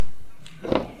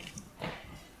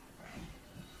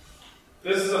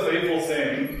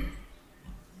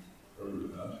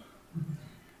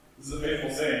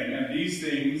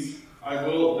I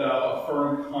will thou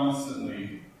affirm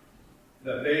constantly,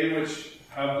 that they which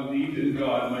have believed in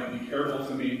God might be careful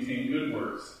to maintain good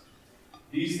works.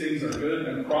 These things are good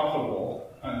and profitable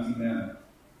unto men.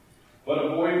 But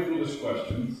avoid foolish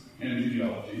questions and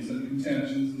genealogies and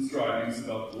contentions and strivings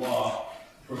about the law,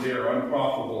 for they are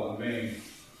unprofitable and vain.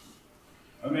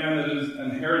 A man that is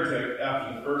an heretic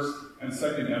after the first and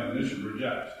second admonition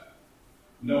reject,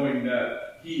 knowing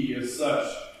that he as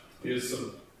such is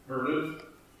subverted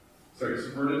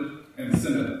and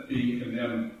sinneth, being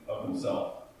condemned of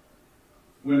himself.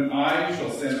 When I shall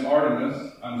send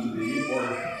Artemis unto thee, or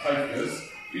Titus,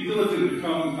 be diligent to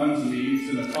come unto me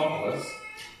to Nicopolis,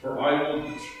 for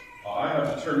I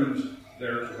have determined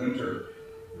there to winter.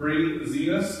 Bring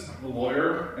Zenas, the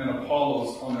lawyer, and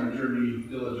Apollos on their journey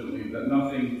diligently, that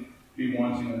nothing be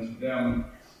wanting unto them.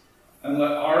 And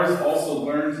let ours also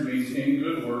learn to maintain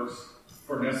good works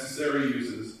for necessary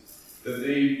uses, that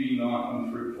they be not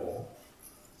unfruitful.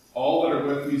 All that are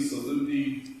with me salute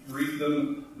thee. Greet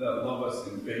them that love us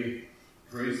in faith.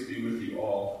 Grace be with you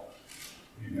all.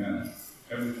 Amen.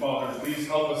 Heavenly Father, please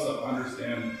help us to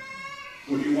understand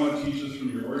what you want to teach us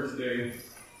from your word today.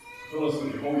 Fill us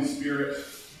with your Holy Spirit.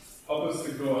 Help us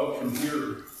to go out from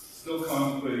here still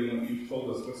contemplating what you've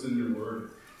told us, what's in your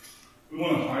word. We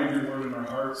want to hide your word in our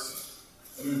hearts,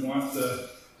 and we want to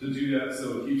do that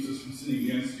so it keeps us from sinning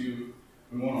against you.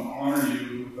 We want to honor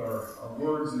you with our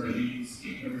words and our deeds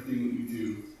and everything that we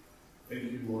do. Thank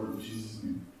you, Lord, in Jesus'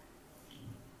 name.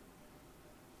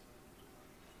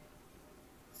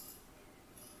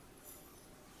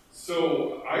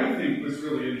 So I think what's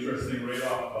really interesting right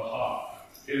off the hop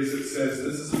is it says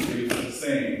this is a faithful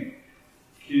saying.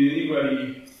 Can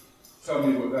anybody tell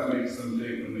me what that makes them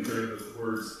think when they hear the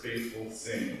words faithful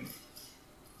saying?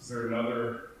 Is there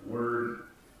another word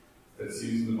that's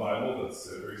used in the Bible that's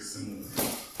very similar?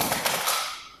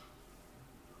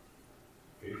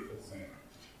 Faithful saying.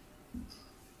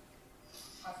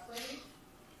 Trustworthy.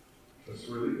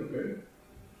 Trustworthy, okay.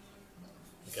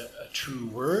 Like a true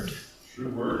word. True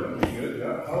word, that would be good,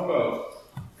 yeah. How about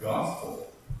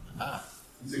gospel?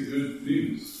 It's a good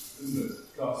news, isn't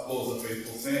it? Gospel is a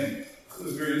faithful saying. This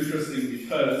is very interesting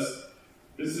because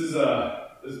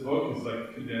this book is like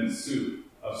a condensed soup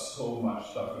of so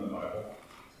much stuff in the Bible.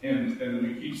 And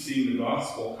we keep seeing the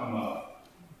gospel come up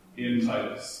in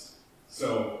Titus.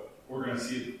 So we're going to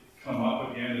see it come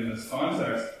up again in this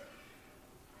context.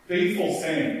 Faithful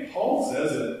saying. Paul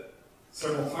says it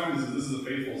several times. This is a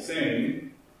faithful saying.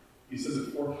 He says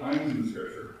it 4 times in the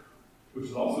scripture, which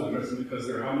is also interesting because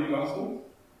there are how many gospels?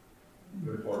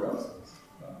 There are 4 gospels.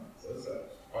 Says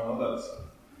that. I love that stuff.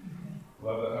 I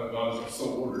love that how God is so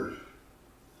ordered.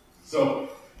 So,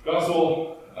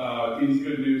 gospel means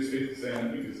good news, faithful saying.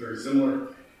 I think it's very similar.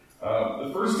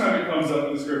 The first time it comes up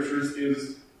in the scriptures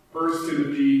is 1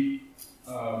 Timothy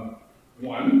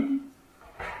 1.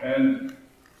 And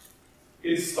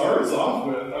it starts off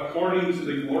with, according to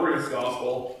the glorious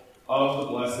gospel of the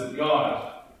blessed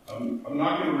God. I'm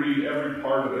not going to read every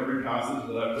part of every passage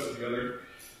that I put together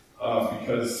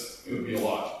because it would be a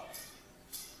lot.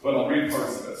 But I'll read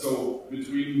parts of it. So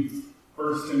between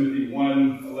 1 Timothy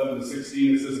 1, 11 to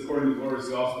 16, it says, according to the glorious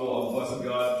gospel of the blessed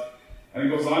God. And it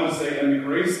goes on to say, and the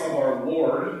grace of our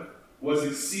Lord was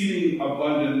exceeding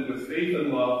abundant with faith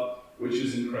and love, which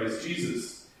is in Christ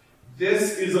Jesus.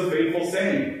 This is a faithful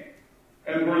saying,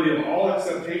 and worthy of all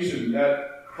acceptation,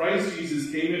 that Christ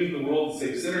Jesus came into the world to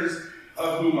save sinners,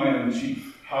 of whom I am the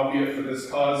chief. Howbeit for this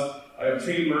cause I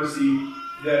obtained mercy,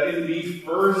 that in me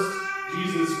first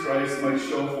Jesus Christ might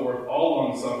show forth all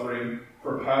long-suffering,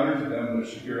 for pattern to them that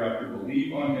should hereafter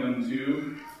believe on him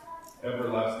to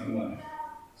everlasting life.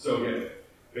 So again,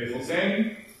 faithful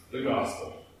saying, the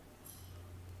gospel.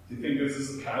 Do you think this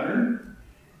is a pattern?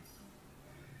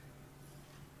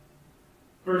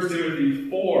 1 Timothy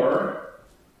 4,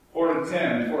 4 to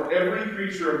 10, for every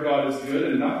creature of God is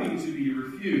good, and nothing to be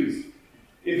refused,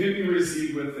 if it be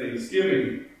received with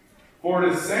thanksgiving. For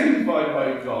it is sanctified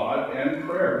by God and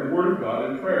prayer, the word of God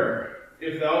and prayer.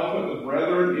 If thou put the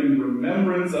brethren in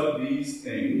remembrance of these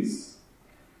things,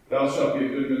 thou shalt be a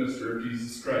good minister of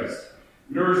Jesus Christ,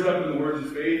 nourished up in the words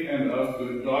of faith and of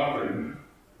good doctrine,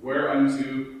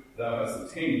 whereunto thou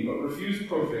hast attained. But refuse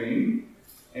profane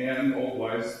and old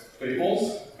wives'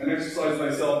 fables, and exercise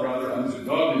thyself rather unto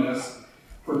godliness,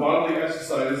 for bodily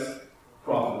exercise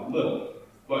profiteth little.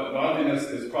 But godliness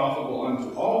is profitable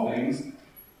unto all things,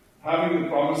 having the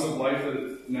promise of life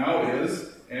that now is,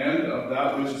 and of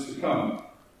that which is to come.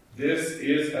 This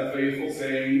is a faithful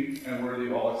saying, and worthy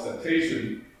of all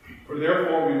acceptation. For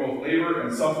therefore we both labor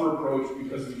and suffer reproach,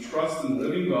 because we trust in the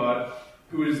living God,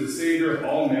 who is the Savior of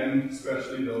all men,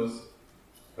 especially those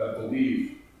that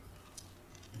believe.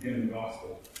 in the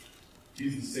gospel.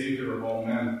 He's the Savior of all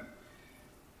men.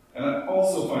 And I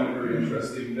also find it very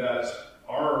interesting that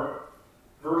our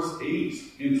verse 8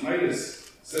 in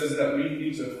Titus says that we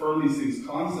need to affirm these things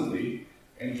constantly.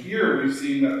 And here we've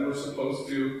seen that we're supposed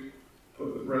to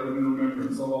put the brethren in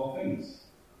remembrance of all things.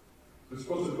 We're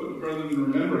supposed to put the brethren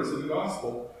in remembrance of the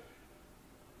gospel.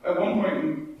 At one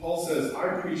point, Paul says,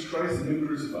 I preach Christ and him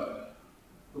crucified.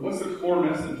 But what's the core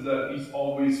message that he's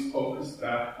always focused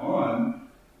back on?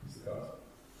 It's the gospel.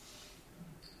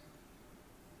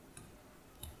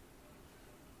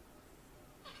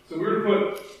 So we're to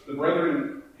put the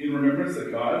brethren in remembrance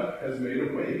that God has made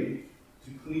a way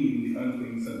to clean the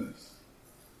unclean sinners.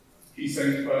 He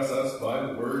sanctifies us by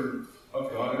the word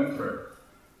of God and prayer.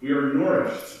 We are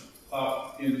nourished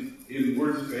in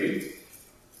words of faith.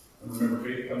 And remember,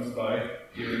 faith comes by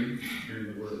hearing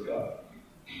the word of God.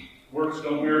 Works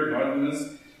don't merit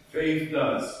godliness. Faith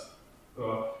does.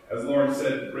 As Lauren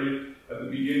said right at the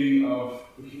beginning of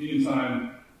the communion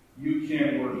time, you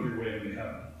can't work your way into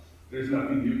heaven. There's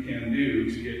nothing you can do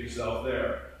to get yourself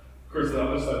there. Of course, the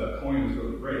other side of the coin is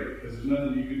really great, because there's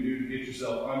nothing you can do to get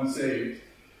yourself unsaved.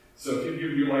 So if you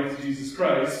give your life to Jesus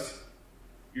Christ,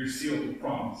 you're sealed with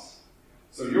promise.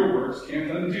 So your works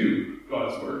can't undo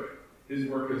God's work. His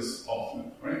work is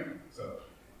ultimate, right? So,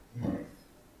 anyway,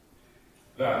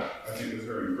 that, I think, is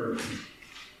very encouraging.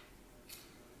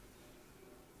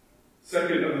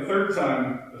 The third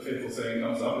time the faithful saying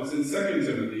comes up is in 2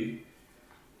 Timothy.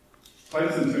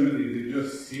 Titus and Timothy, they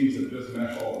just seem to just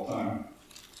mesh all the time.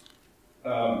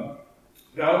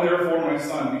 Thou therefore, my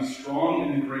son, be strong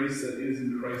in the grace that is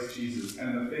in Christ Jesus,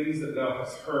 and the things that thou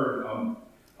hast heard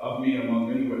of me among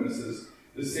many witnesses,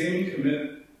 the same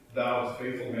commit thou to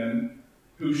faithful men,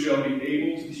 who shall be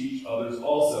able to teach others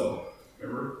also.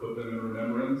 Remember, put them in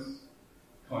remembrance,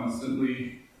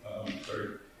 constantly,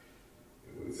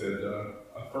 it said,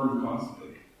 affirm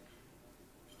constantly.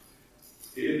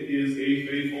 It is a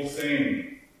faithful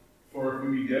saying, for if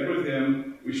we be dead with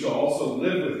him, we shall also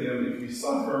live with him. If we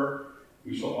suffer,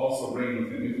 we shall also reign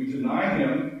with him. If we deny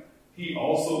him, he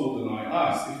also will deny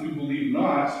us. If we believe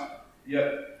not,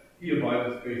 yet he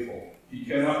abideth faithful. He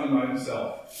cannot deny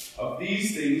himself. Of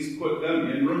these things put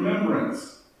them in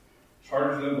remembrance.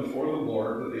 Charge them before the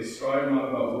Lord that they strive not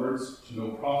about words to no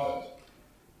profit,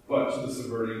 but to the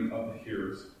subverting of the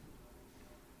hearers.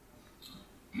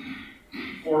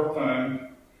 Fourth time,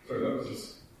 that was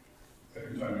just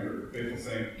second time I heard the faithful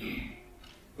saying.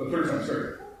 The third time,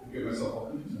 I'll get myself all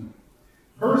confused.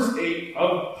 Verse 8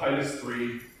 of Titus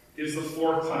 3 is the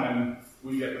fourth time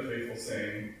we get the faithful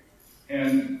saying.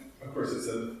 And, of course, it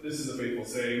says, this is a faithful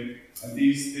saying, and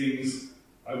these things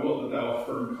I will that thou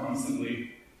affirm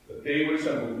constantly, that they which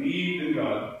have believed in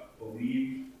God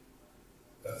believe.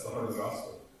 That's the heart of the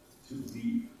gospel, to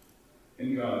believe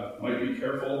in God, might be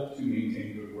careful to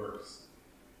maintain good works.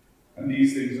 And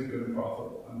these things are good and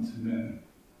profitable unto men.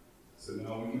 So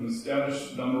now we can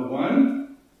establish number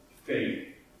one, faith.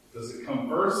 Does it come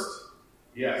first?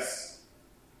 Yes.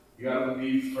 You got to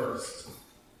believe first.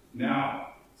 Now,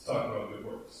 let's talk about good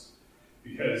works.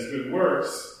 Because good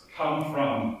works come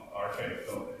from our faith,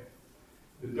 don't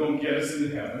they? They don't get us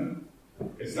into heaven.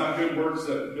 It's not good works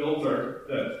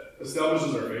that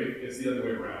establishes our faith. It's the other way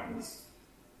around.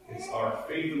 It's our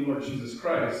faith in the Lord Jesus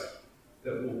Christ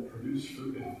that will produce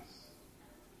fruit in us.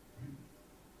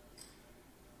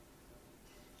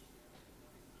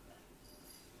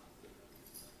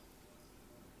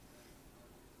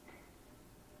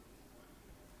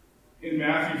 In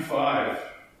Matthew 5,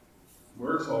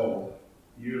 we're told,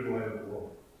 "You are the light of the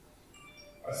world.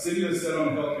 A city that's set on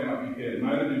a hill cannot be hid.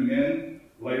 Neither do men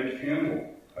light a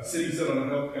candle. A city set on a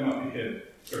hill cannot be hid.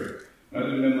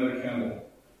 Neither do men light a candle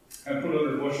and put it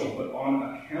under a bushel, but on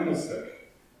a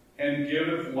candlestick, and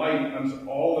giveth light unto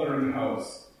all that are in the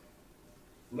house.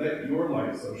 Let your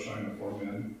light so shine before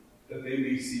men, that they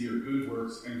may see your good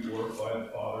works and glorify the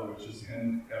Father which is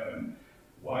in heaven."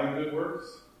 Why good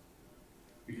works?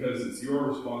 Because it's your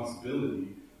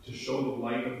responsibility to show the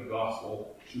light of the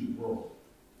gospel to the world.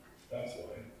 That's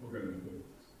why we're going to do good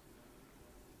works.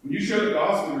 When you share the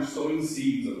gospel, you're sowing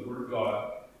seeds of the word of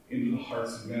God into the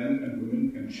hearts of men and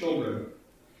women and children,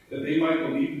 that they might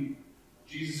believe in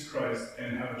Jesus Christ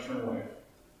and have eternal life.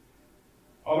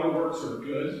 Other works are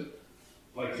good,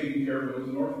 like taking care of those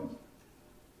in orphans.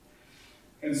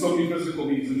 And so many physical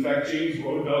needs. In fact, James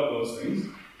wrote about those things.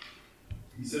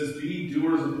 He says, "Be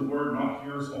doers of the word, not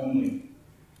hearers only,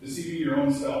 deceiving your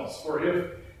own selves. For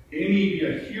if any be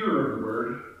a hearer of the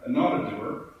word, and not a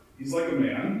doer, he's like a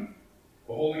man,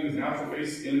 beholding his natural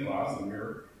face in a glass, in a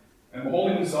mirror, and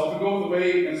beholding himself, and goeth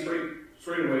away, and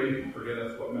straightway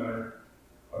forgetteth what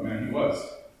man he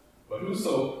was. But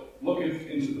whoso looketh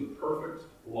into the perfect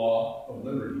law of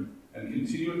liberty, and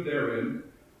continueth therein,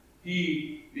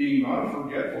 he, being not a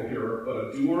forgetful hearer, but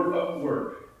a doer of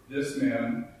work, this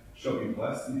man shall be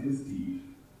blessed in his deed.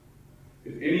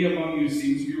 If any among you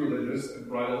seems to be religious, and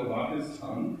bridleth not his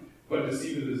tongue, but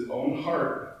deceiveth his own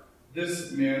heart,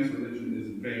 this man's religion is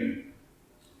in vain.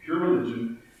 Pure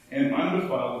religion and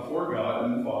undefiled before God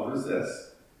and the Father is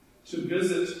this, to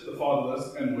visit the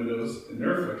fatherless and widows in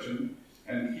their affliction,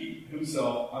 and keep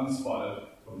himself unspotted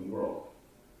from the world.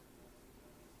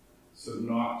 So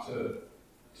not to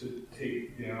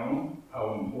take down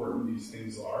how important these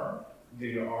things are.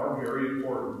 They are very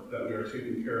important that we are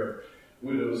taking care of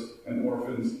widows and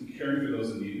orphans and caring for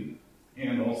those in need.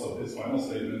 And also his final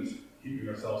statement, keeping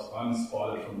ourselves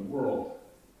unspotted from the world.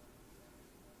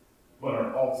 But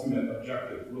our ultimate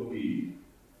objective will be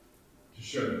to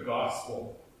share the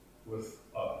gospel with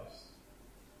others.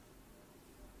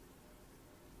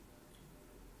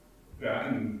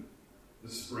 Back in the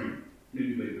spring,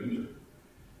 maybe late winter,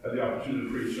 I had the opportunity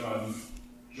to preach on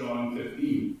John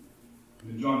 15. And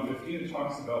in John 15, it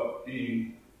talks about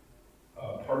being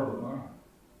part of the vine.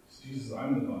 So Jesus says,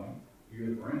 I'm the vine, you're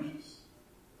the branches.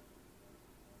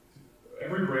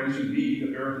 Every branch in me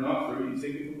that beareth not fruit, he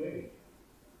taketh away.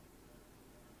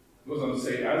 It goes on to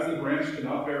say, as the branch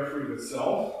cannot bear fruit of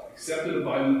itself, except it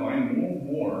abide in the vine,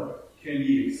 no more can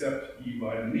ye except ye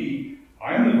abide in me.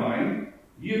 I am the vine,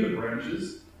 ye are the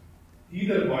branches. He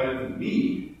that abideth in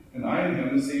me, and I in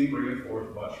him, the same bringeth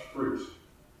forth much fruit.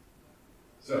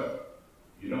 So,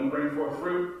 you don't bring forth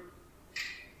fruit,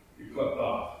 you're clipped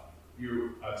off.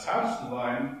 You're attached to the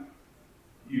vine,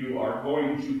 you are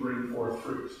going to bring forth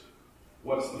fruit.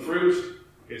 What's the fruit?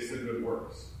 It's the good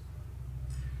works.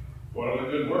 What are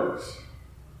the good works?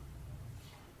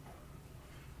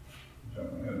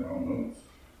 Jump my head in my own notes.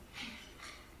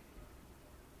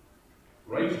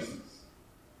 Righteousness,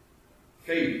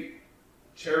 faith,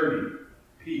 charity,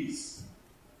 peace.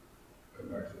 Come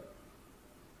back to that.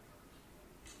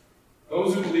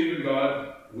 Those who believe in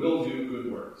God will do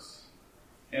good works.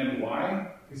 And why?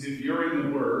 Because if you're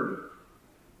in the Word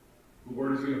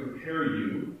is going to prepare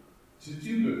you to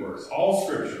do good works. All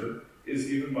Scripture is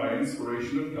given by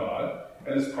inspiration of God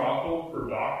and is profitable for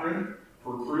doctrine,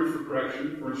 for reproof, for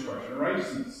correction, for instruction in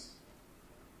righteousness.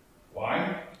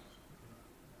 Why?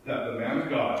 That the man of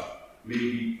God may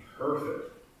be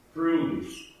perfect, truly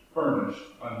furnished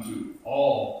unto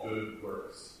all good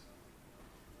works.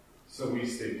 So we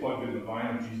stay plugged in the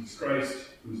vine of Jesus Christ,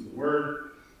 who's the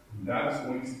Word, and that is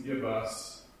going to give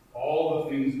us all the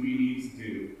things we need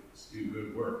to do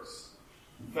good works.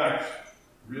 In fact,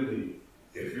 really,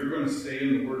 if you're going to stay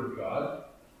in the Word of God,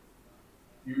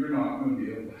 you're not going to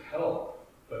be able to help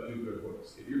but do good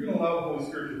works. If you're going to allow the Holy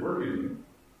Spirit to work in you,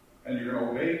 and you're going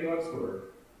to obey God's Word,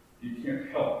 you can't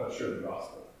help but share the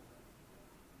gospel.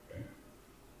 Okay?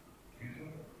 Can't help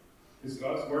it. Because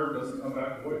God's Word doesn't come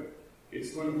back void.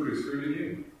 It's going to produce fruit in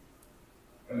you.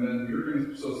 And then you're going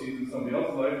to sow seeds in somebody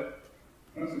else's life,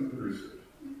 and that's going to produce fruit.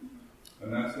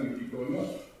 And that's going to keep going up.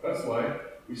 That's why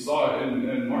we saw it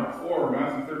in Mark 4 or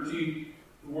Matthew 13,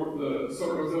 the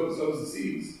sower goes out and sows the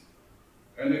seeds.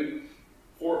 And there's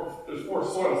four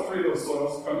soils. Three of those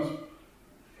soils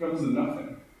comes to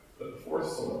nothing. But the fourth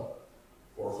soil,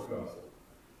 for the gospel,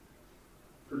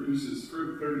 produces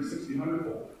fruit 30, 60,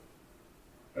 100-fold.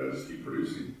 It'll just keep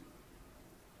producing.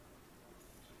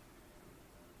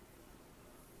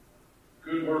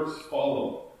 Good works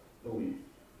follow belief.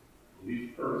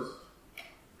 Belief first.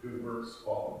 Good works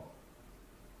follow.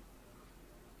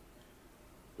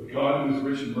 But God, who is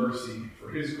rich in mercy, for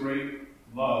his great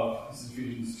love, this is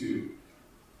Ephesians 2,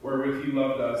 wherewith he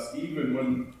loved us, even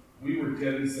when we were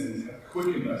dead in sins, hath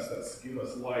quickened us, that's to give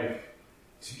us life,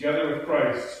 together with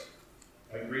Christ,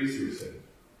 by grace you are saved,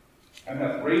 and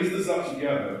hath raised us up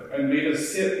together, and made us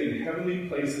sit in heavenly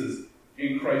places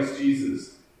in Christ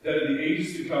Jesus, that in the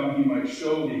ages to come he might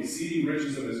show the exceeding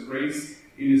riches of his grace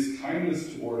in his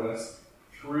kindness toward us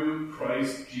through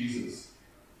Christ Jesus.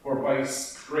 For by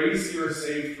grace you are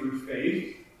saved through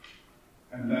faith,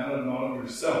 and that not of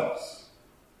yourselves.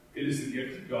 It is the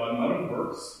gift of God, not of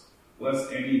works,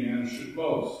 lest any man should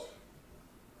boast.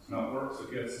 It's not works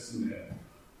that gets us in heaven.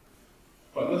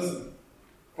 But listen,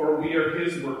 for we are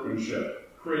his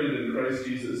workmanship, created in Christ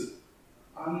Jesus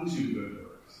unto good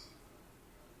works.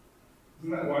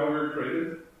 Isn't that why we were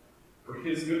created? For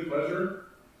his good pleasure?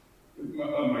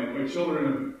 My children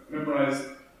have memorized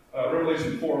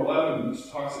Revelation 4:11,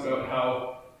 which talks about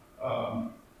how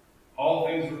all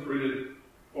things were created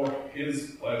for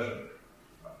his pleasure.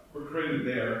 We're created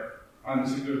there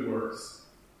unto good works,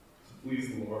 to please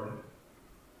the Lord.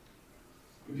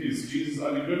 Confused. Jesus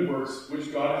unto good works,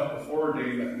 which God hath before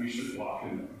ordained that we should walk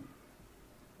in them.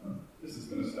 Oh, this has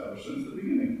been established since the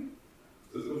beginning.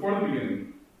 Since before the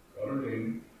beginning, God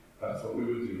ordained that's what we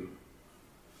would do.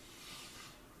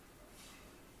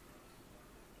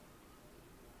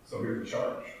 So here's the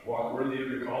charge. Walk worthy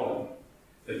of your calling.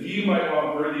 That ye might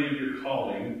walk worthy of your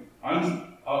calling of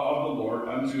the Lord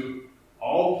unto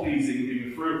all pleasing,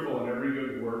 being fruitful in every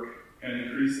good work, and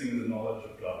increasing in the knowledge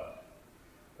of God.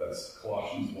 That's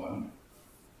Colossians 1.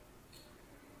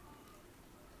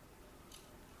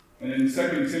 And in 2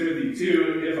 Timothy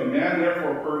 2, if a man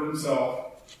therefore purge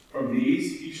himself from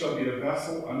these, he shall be a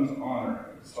vessel unto honor.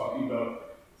 It's talking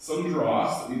about some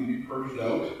dross that need to be purged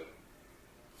out.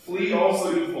 Flee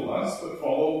also youthful lust, but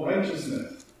follow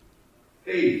righteousness,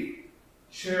 faith,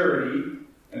 charity,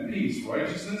 and peace.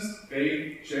 Righteousness,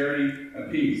 faith, charity,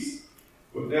 and peace,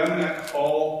 with them that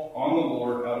call on the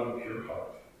Lord out of a pure heart.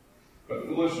 But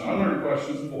foolish and unlearned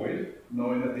questions avoid,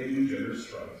 knowing that they do gender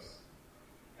strifes.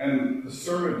 And the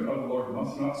servant of the Lord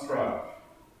must not strive.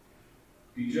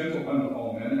 Be gentle unto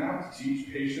all men, apt to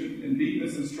teach, patient, in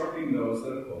meekness, instructing those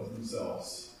that oppose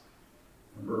themselves.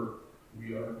 Remember,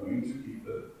 we are going to keep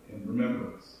it in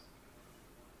remembrance.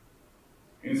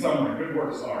 In summary, good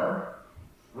works are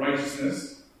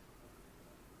righteousness,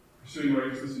 pursuing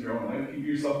righteousness in your own life, keep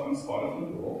yourself unspotted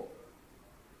from the world.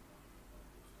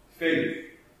 Faith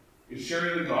is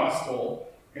sharing the gospel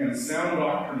and sound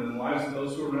doctrine in the lives of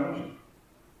those who are around you.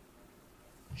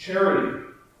 Charity,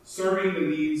 serving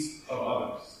the needs of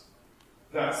others.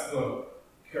 That's the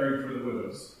caring for the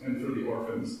widows and for the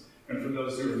orphans and for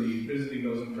those who are in need, visiting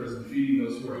those in prison, feeding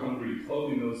those who are hungry,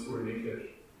 clothing those who are naked.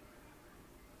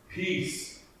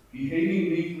 Peace,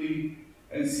 behaving meekly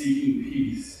and seeking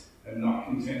peace and not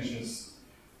contentious.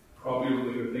 Probably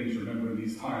really good things to remember in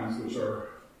these times, which are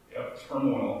of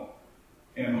turmoil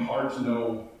and hard to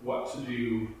know what to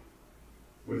do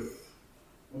with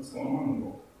what's going on in the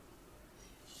world.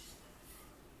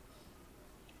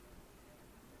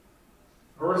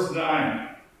 Verse 9.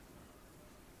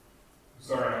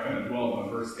 Sorry, I kind of dwelled on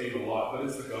verse 8 a lot, but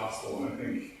it's the gospel, and I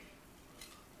think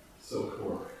so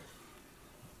core.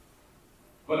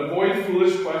 But avoid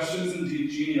foolish questions and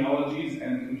genealogies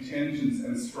and contentions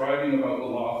and striving about the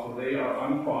law, for they are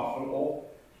unprofitable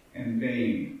and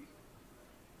vain.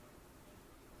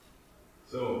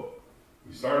 So,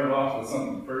 we started off with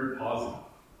something very positive.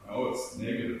 Now it's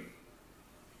negative.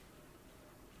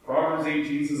 Proverbs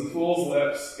 18 says, a fool's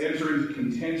lips enter into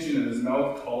contention, and his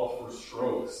mouth calleth for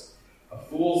strokes. A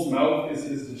fool's mouth is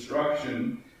his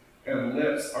destruction, and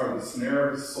lips are the snare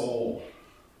of his soul.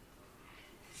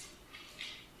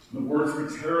 The words of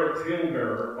a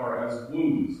talebearer are as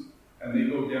wounds, and they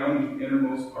go down to the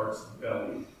innermost parts of the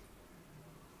belly.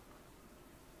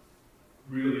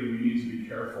 Really, we need to be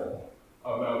careful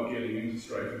about getting into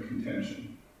strife and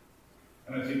contention.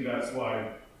 And I think that's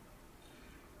why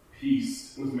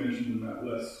peace was mentioned in that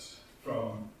list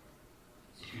from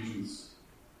 2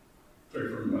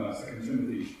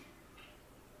 Timothy.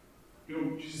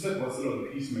 Jesus said, blessed are the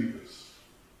peacemakers.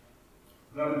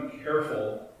 We've got to be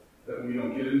careful that we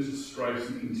don't get into strifes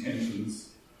and contentions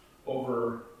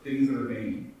over things that are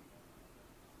vain.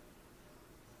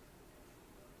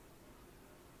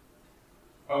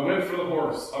 A whip for the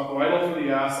horse, a bridle for the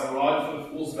ass, a rod for the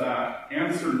fool's back.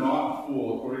 Answer not a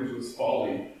fool according to his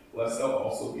folly, lest thou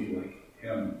also be like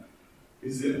him.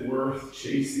 Is it worth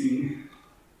chasing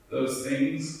those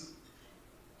things?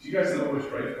 Do you guys know where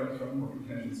strife comes from, where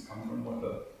contentions come from, what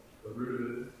the root of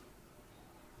it is?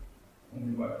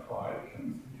 Only by pride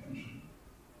comes contention.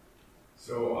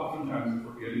 So oftentimes if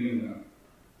we're getting in that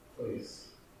place,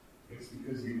 it's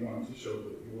because we want to show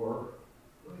that you're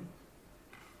right.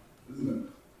 Isn't it?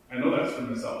 I know that's for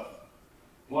myself.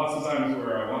 Lots of times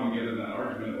where I want to get in that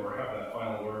argument or have that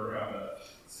final word or have that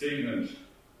statement,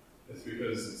 it's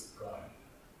because it's pride.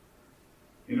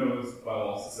 You know, the Bible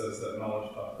also says that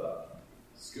knowledge puffed up.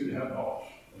 It's good to have knowledge.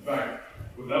 In fact,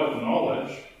 without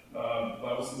knowledge, the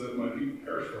Bible says that my people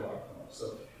perish for lack of knowledge.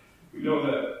 So we know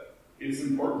that it's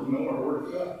important to know our Word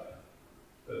of God,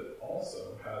 that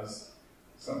also has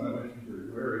something that I can be very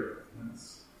wary of, and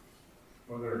that's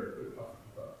whether it puffed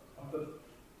up,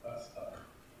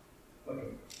 like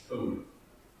a toad,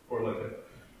 or like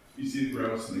you see the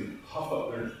grouse and they puff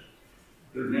up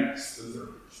their necks as they're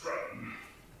striking,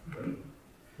 right?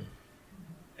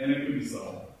 And it can be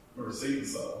subtle, or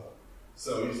Satan's subtle.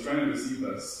 So he's trying to deceive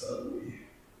us subtly.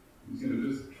 He's going to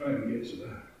just try and get you to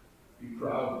be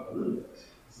proud a little bit.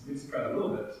 If he gets you proud a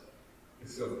little bit,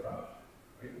 it's still proud,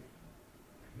 right?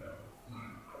 No, not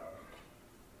proud.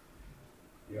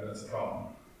 Yeah, that's a problem.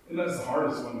 And that's the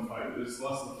hardest one to fight. There's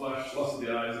lust of the flesh, lust of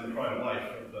the eyes, and the pride of life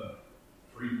are the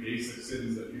 3 basic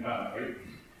sins that you have, right?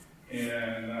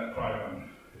 And that pride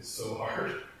one is so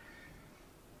hard.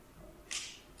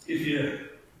 If you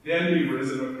then be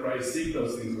risen with Christ, seek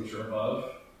those things which are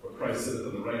above, where Christ sitteth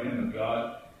on the right hand of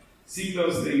God. Seek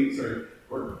those things,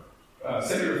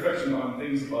 set your affection on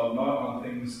things above, not on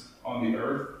things on the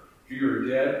earth. For you are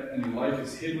dead, and your life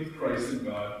is hid with Christ in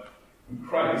God. When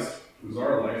Christ, who is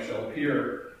our life, shall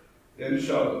appear, then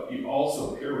shall ye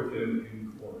also appear with him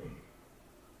in glory.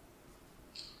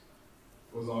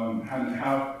 Goes on, and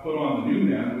have put on the new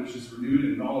man, which is renewed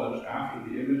in knowledge after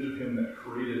the image of him that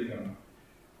created him,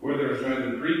 where there is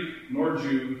neither Greek nor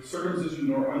Jew, circumcision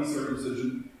nor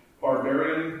uncircumcision,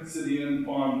 barbarian, Scythian,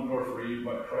 bond nor free,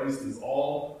 but Christ is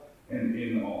all and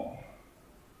in all.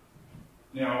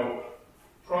 Now,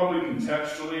 probably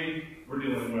contextually, we're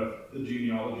dealing with the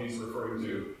genealogies referring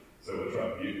to. So which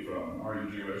tribe are you from? Are you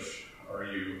Jewish? Do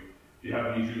you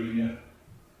have any Jew in you?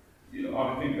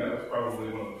 I think that was probably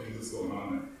one of the things that's going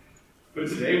on there. But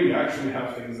today we actually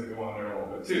have things that go on there a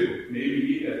little bit too.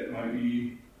 Maybe it might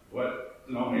be what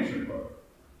denomination you're from.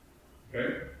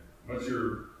 Okay? What's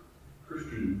your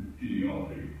Christian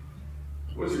genealogy?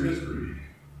 What's your history?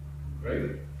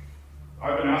 Right?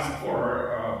 I've been asked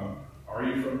before, are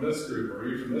you from this group, or are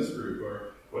you from this group,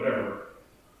 or whatever.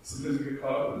 Sometimes we get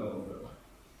caught up in it a little bit.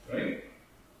 Right?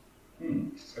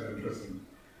 It's kind of interesting.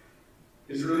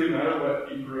 Does it really matter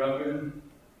what you grew up in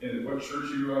and what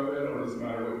church you grew up in, or does it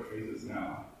matter what your faith is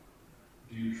now?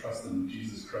 Do you trust in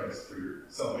Jesus Christ for your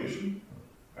salvation?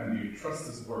 And do you trust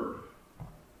his word?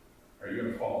 Are you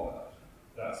going to follow that?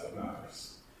 That's what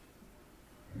matters.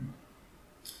 Okay.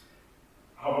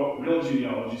 How about real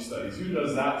genealogy studies? Who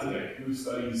does that today? Who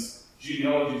studies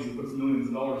genealogies and puts millions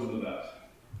of dollars into that?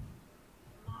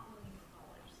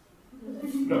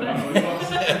 No, not millions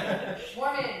of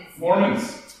dollars.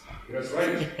 Mormons. That's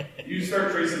right. You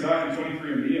start tracing back in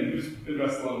 23andMe and who's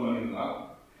invested a lot of money in that one.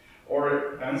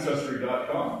 Or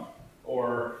Ancestry.com.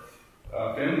 Or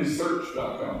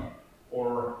FamilySearch.com.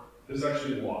 Or there's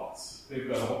actually lots. They've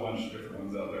got a whole bunch of different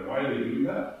ones out there. Why do they do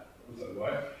that?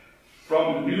 Why?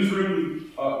 From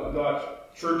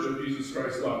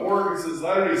newsroom.churchofjesuschrist.org, it says,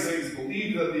 Latter-day Saints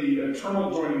believe that the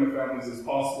eternal joining of families is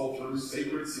possible through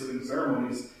sacred sealing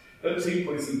ceremonies that take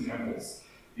place in temples.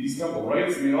 These temple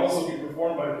rites may also be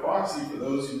performed by proxy for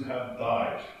those who have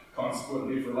died.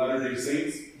 Consequently, for Latter-day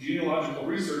Saints, genealogical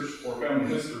research or family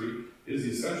history is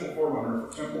the essential forerunner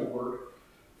for temple work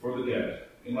for the dead.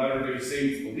 In Latter-day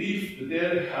Saints' belief, the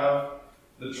dead have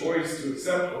the choice to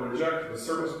accept or reject the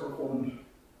service performed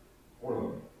for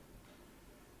them.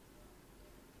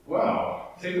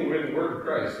 Wow, take away the word of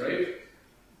Christ, right?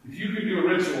 If you could do a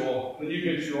ritual, then you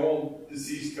get your old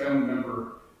deceased family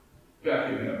member back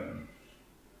in heaven.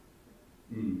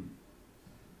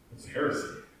 It's a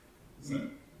heresy, isn't it?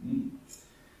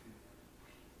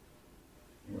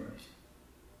 Anyway.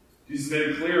 Jesus made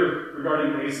it clear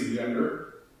regarding race and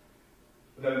gender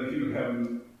that in the kingdom of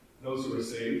heaven, those who are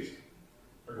saved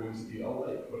are going to be all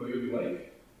like. What are they going to be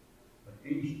like? Like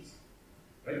angels.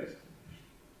 Right?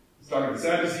 He's talking to the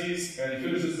Sadducees, and he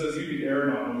finishes, says, you can err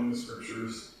not knowing the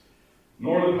scriptures,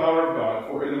 nor the power of God,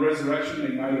 for in the resurrection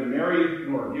they neither marry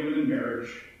nor are given in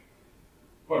marriage,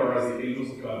 but are as the angels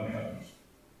of God in heaven.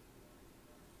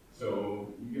 So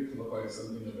you get to look like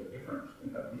something a bit different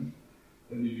in heaven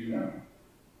than you do now.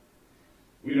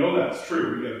 We know that's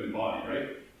true. We get a new body, right?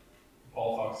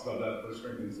 Paul talks about that in 1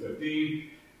 Corinthians 15.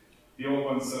 The old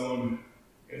one's sown,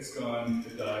 it's gone,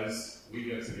 it dies. We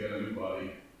get to get a new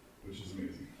body, which is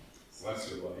amazing.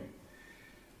 Celestial body.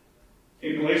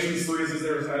 In Galatians 3 it says,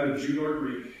 there is neither Jew nor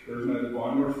Greek, there is neither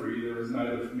bond nor free, there is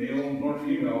neither male nor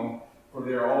female, for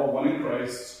they are all one in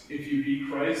Christ. If you be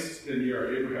Christ, then you are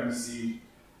Abraham's seed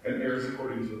and heirs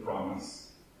according to the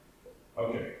promise.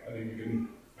 Okay, I think we can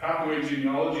pack away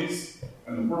genealogies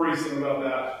and the worrisome about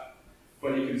that,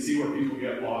 but you can see where people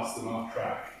get lost and off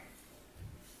track.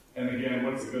 And again,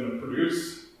 what's it going to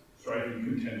produce? Strife and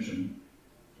contention.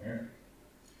 Okay?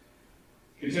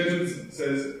 Contention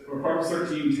says, or Proverbs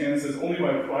 13:10 says, only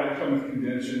by pride cometh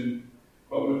contention,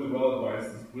 but with the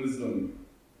well-advised is wisdom.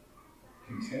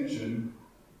 Contention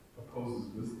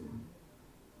opposes wisdom.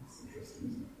 That's interesting,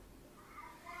 isn't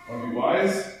it? Want to be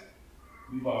wise?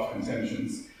 Leave off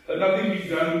contentions. Let nothing be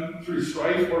done through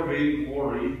strife or vain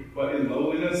glory, but in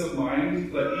lowliness of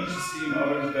mind, let each esteem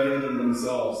others better than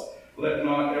themselves. Let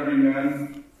not every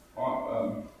man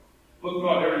look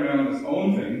not every man on his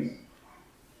own things,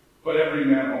 but every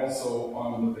man also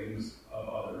on the things of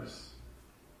others.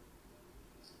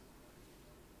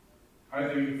 I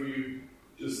think if we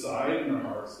decide in our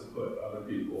hearts to put other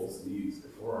people's needs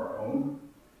before our own,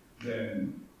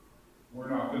 then we're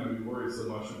not going to be worried so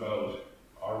much about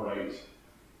our right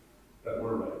that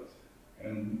we're right,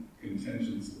 and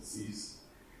contentions will cease.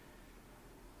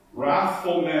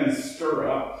 Wrathful men stir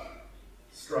up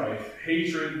strife.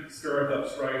 Hatred stirreth up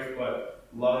strife, but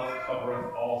love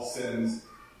covereth all sins.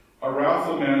 A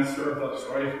wrathful man stirreth up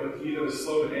strife, but he that is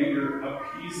slow to anger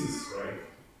appeases strife.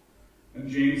 And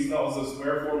James tells us,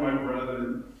 wherefore, my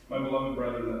brethren, my beloved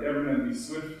brethren, let every man be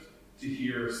swift to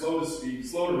hear, slow to speak,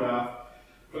 slow to wrath,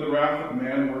 for the wrath of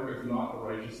man worketh not the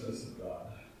righteousness of God.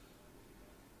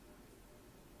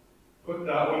 Put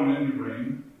that one in your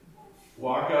brain,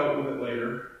 walk out with it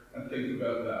later, and think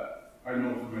about that. I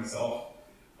know for myself,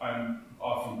 I'm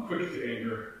often quick to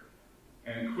anger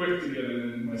and quick to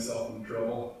get myself in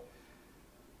trouble.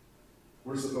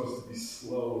 We're supposed to be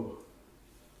slow,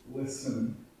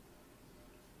 listen,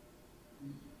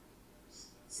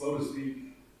 slow to speak.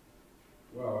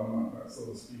 Wow, I'm not that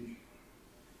slow to speak.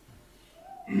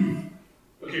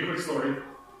 Okay, quick story.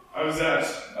 I was at,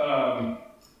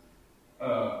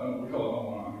 we call it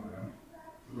Awana.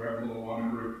 We have a little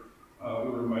Awana group. We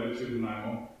were invited to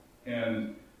Nanaimo,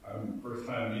 and first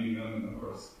time meeting them, and of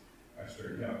course, I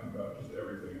started talking about just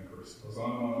everything. Of course, it goes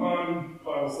on,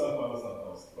 Bible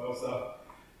stuff.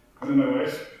 And then my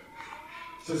wife,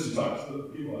 so she talks to the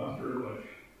people after, like,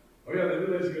 oh yeah, they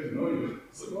realize you guys know you.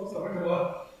 It's like, well, it's talking a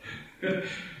lot.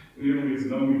 You don't get to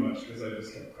know me much because I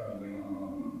just kept prattling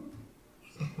on.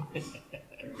 So,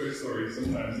 a quick story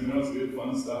sometimes, it's good,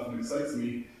 fun stuff, and excites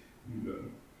me.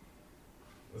 You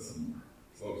listen more,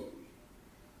 slow.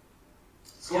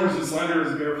 Scorns and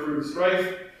slanders bear fruit of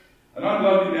strife. An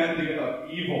ungodly man thinketh up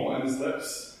evil, and in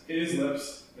his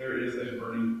lips there is a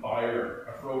burning fire.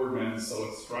 A froward man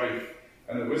soweth strife,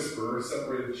 and a whisperer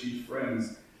separateth chief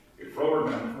friends. A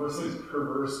froward man,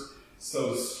 perverse,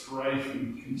 sows strife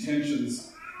and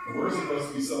contentions. And we're supposed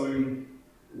to be sowing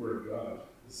the word of God,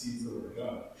 the seeds of the word of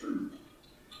God, truth,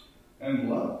 and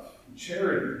love, and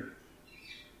charity.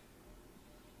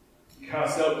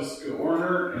 Cast out the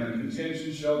scorner, and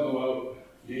contention shall go out.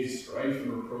 Yea, strife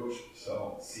and reproach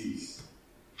shall cease.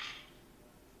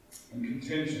 And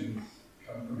contentions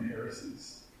come from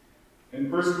heresies. In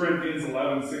 1 Corinthians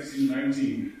 11, 16,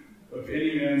 19, if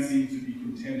any man seem to be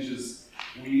contentious,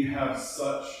 we have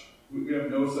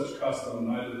no such custom,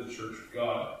 neither the church of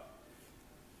God.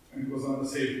 And it goes on to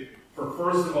say, for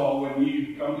first of all, when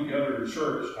ye come together in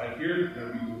church, I hear that there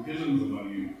be divisions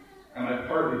among you, and I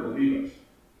partly believe it.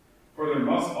 For there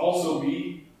must also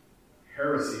be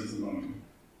heresies among you,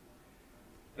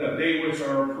 that they which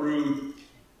are approved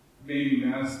may be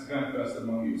manifest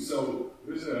among you. So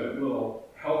there's a little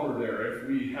helper there. If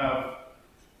we have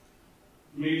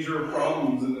major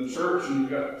problems in the church and you've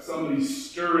got somebody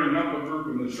stirring up a group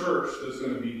in the church, there's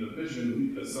going to be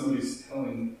division because somebody's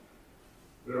telling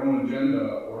their own agenda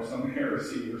or some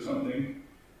heresy or something,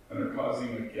 and they're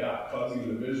causing a gap, causing a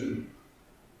division.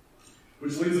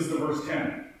 Which leads us to verse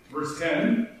 10. Verse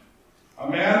 10, a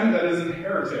man that is an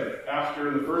heretic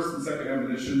after the first and second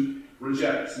admonition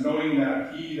rejects, knowing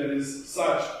that he that is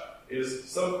such is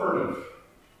subvertive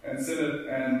and sinneth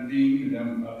and being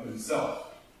condemned of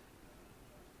himself.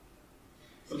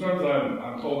 Sometimes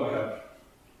I'm told I have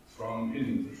strong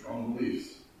opinions or strong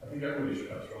beliefs. I think everybody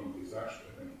should have strong beliefs, actually.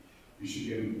 I think you should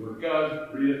get into the Word of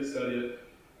God, read it, study it,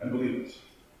 and believe it.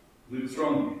 Believe it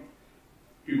strongly.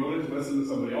 Be willing to listen to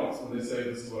somebody else when they say,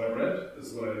 this is what I read, this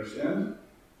is what I understand,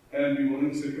 and be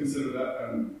willing to consider that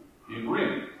and be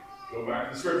agreeing. Go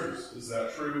back to the scriptures. Is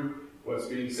that true, what's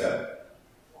being said?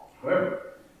 However,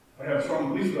 if I have strong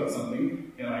beliefs about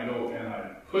something, and I go and I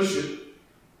push it,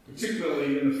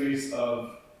 particularly in the face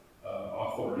of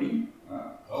authority,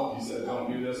 you said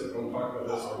don't do this, or don't talk about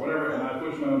this, or whatever, and I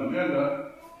push my own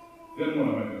agenda, then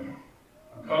what am I doing?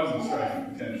 I'm causing strife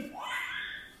and contention.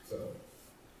 So,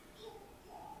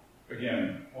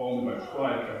 again, only by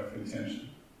pride kind of contention.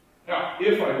 Now,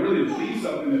 if I really believe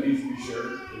something that needs to be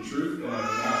shared in truth, and I've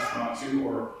been asked not to,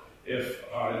 or if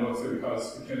I know it's going to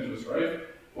cause contention or strife,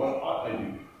 what ought I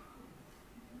do?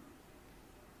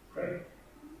 Pray.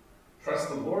 Trust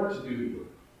the Lord to do the good.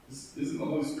 Isn't the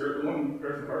Holy Spirit the one who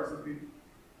prepares the hearts of people?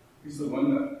 He's the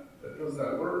one that does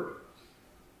that work.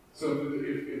 So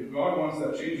if God wants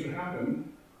that change to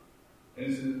happen, and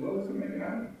He says, well, He's going to make it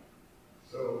happen.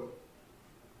 So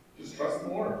just trust the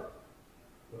Lord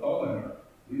with all thy heart.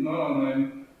 Lean not on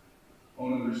thine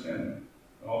own understanding.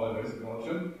 In all thy ways acknowledge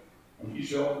Him, and He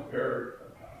shall prepare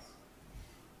thy paths.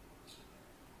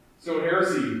 So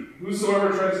heresy. Whosoever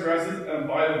transgresseth and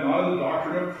abideth not in the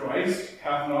doctrine of Christ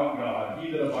hath not God.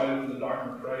 He that abideth in the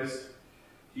doctrine of Christ,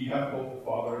 he hath both the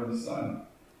Father and the Son.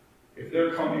 If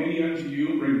there come any unto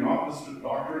you, bring not this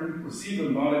doctrine, receive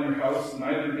him not in your house,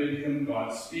 neither bid him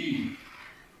Godspeed.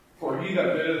 For he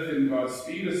that biddeth in God's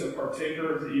speed is a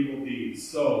partaker of the evil deeds.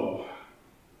 So,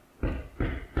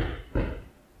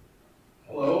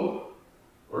 hello,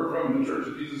 we're from the Church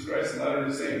of Jesus Christ of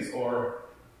Latter-day Saints. Or,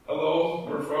 hello,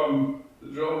 we're from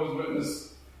the Jehovah's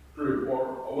Witness group.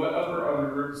 Or whatever other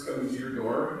groups coming to your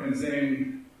door and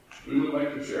saying, we would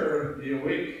like to share the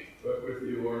Awake book with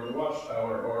you, or the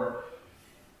Watchtower, or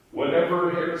whatever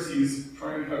heresies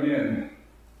trying to come in.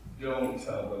 Don't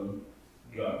tell them,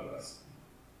 God bless.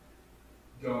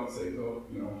 Don't say, go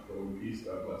in peace,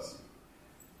 God bless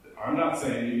you. I'm not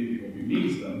saying you need to be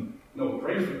mean to them. No,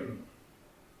 pray for them.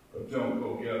 But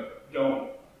don't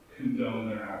condone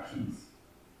their actions.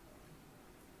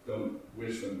 Don't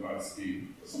wish them Godspeed.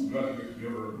 Some God has been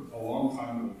over a long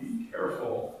time ago. Be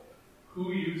careful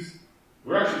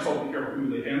we're actually told to be careful who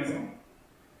we lay hands on.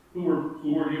 Who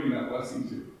we're giving that blessing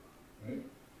to. Right?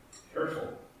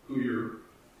 Careful who you're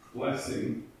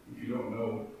blessing if you don't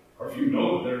know. Or if you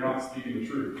know that they're not speaking the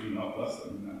truth, do not bless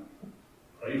them in that.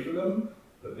 Pray for them,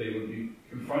 that they would be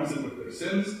confronted with their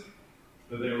sins,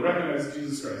 that they would recognize that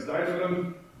Jesus Christ died for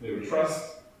them, they would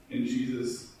trust in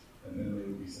Jesus, and then they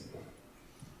would be saved.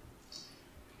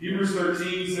 Hebrews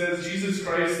 13 says, Jesus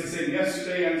Christ is the same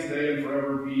yesterday and today and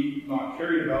forever. Be not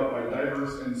carried about by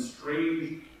diverse and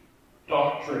strange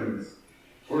doctrines.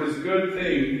 For it is a good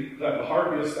thing that the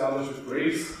heart be established with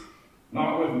grace,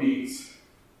 not with meats,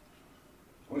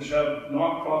 which have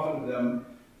not profited them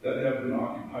that have been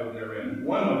occupied therein.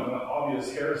 One of the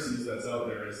obvious heresies that's out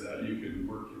there is that you can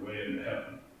work your way into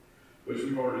heaven, which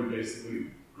we've already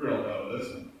basically grilled out of this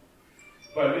one.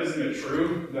 But isn't it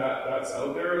true that that's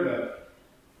out there, that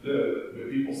the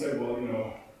people say, well, you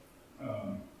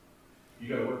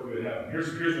got to work your way to heaven.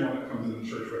 Here's one that comes in the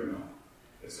church right now.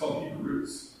 It's called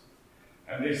Hebrews.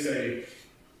 And they say,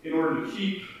 in order to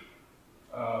keep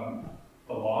the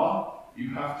law, you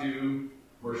have to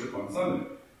worship on Sunday.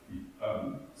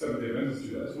 Seventh-day Adventists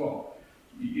do that as well.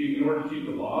 In order to keep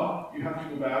the law, you have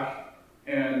to go back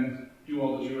and do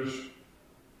all the Jewish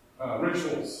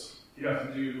rituals. You have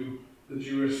to do the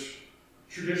Jewish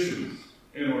traditions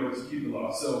in order to keep the law.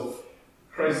 So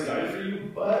Christ died for you,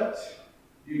 but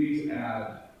you need to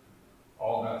add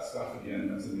all that stuff again.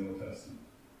 That's in the Old Testament.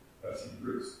 That's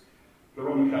Hebrews. The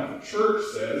Roman Catholic Church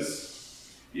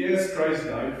says, yes, Christ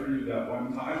died for you that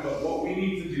one time, but what we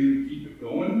need to do to keep it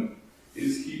going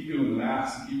is keep doing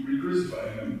Mass and keep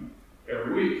re-crucifying him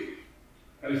every week.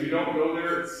 And if you don't go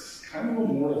there, it's kind of a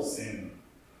mortal sin.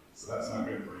 So that's not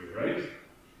good for you, right?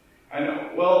 I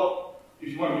know. Well, if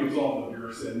you want to be absolved of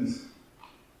your sins,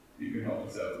 you can help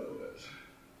us out a little bit.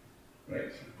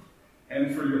 Right?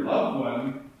 And for your loved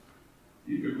one,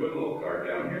 you could put a little card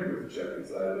down here with a check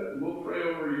inside of it, and we'll pray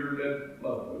over your dead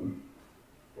loved one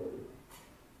for you.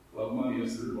 Love money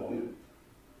is through volume.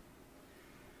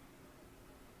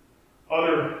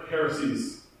 Other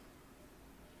heresies.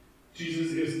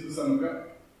 Jesus is the Son of God.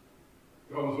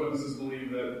 Jehovah's Witnesses believe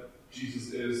that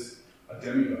Jesus is a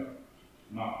demigod,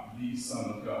 not the Son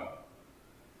of God.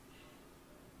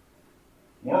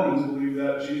 Mormons believe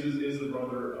that Jesus is the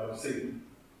brother of Satan.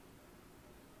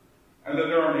 And that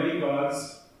there are many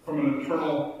gods from an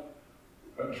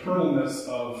eternalness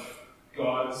of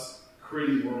gods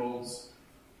creating worlds,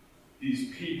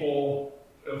 these people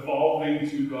evolving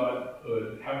to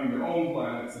godhood, having their own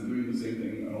planets and doing the same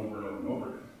thing over and over and over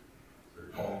again. It's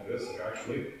very polytheistic,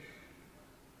 actually.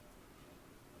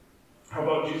 How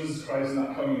about Jesus Christ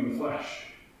not coming in the flesh?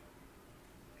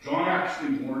 John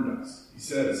actually warned us. He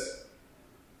says,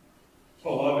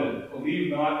 Beloved,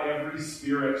 believe not every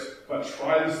spirit, but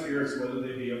try the spirits whether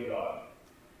they be of God.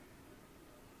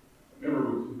 Remember,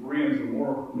 the Bereans were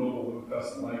more noble than the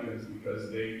Thessalonians because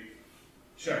they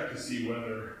checked to see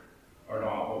whether or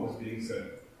not what was being said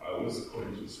was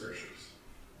according to the Scriptures.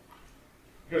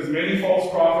 Because many false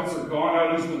prophets are gone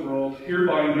out into the world,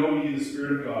 hereby know ye the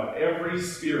Spirit of God. Every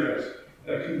spirit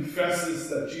that confesses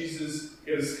that Jesus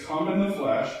is come in the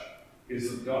flesh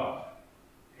is of God.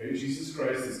 Okay, Jesus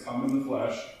Christ has come in the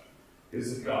flesh,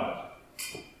 is of God.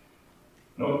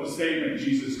 Note the statement,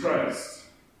 Jesus Christ.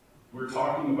 We're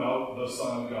talking about the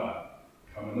Son of God,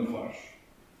 come in the flesh.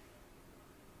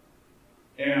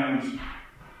 And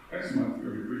next month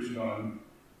we're going to be preaching on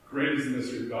great is the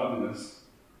mystery of godliness.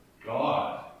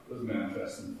 God was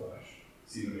manifest in the flesh,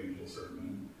 seen of angels, heard of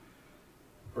men.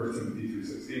 1 Timothy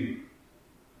 3:16.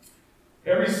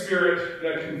 Every spirit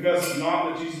that confesses not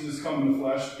that Jesus has come in the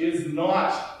flesh is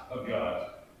not of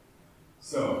God.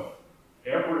 So,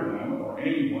 everyone or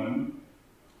anyone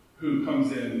who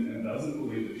comes in and doesn't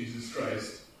believe that Jesus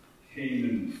Christ came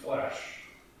in the flesh,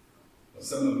 well,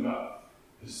 some of them got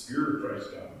the Spirit of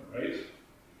Christ down there, right?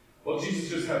 Well, Jesus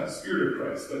just had the Spirit of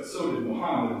Christ, but so did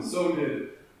Muhammad, and so did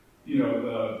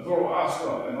the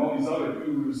Zoroaster and all these other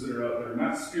gurus that are out there, and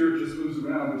that spirit just moves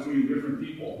around between different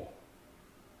people.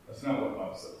 That's not what the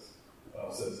Bible says. The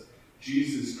Bible says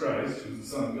Jesus Christ, who is the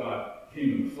Son of God,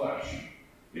 came in the flesh.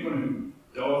 Anyone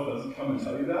who doesn't come and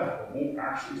tell you that, or won't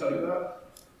actually tell you that,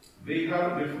 they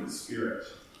have a different spirit.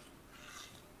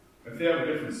 If they have a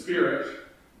different spirit,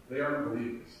 they aren't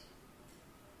believers.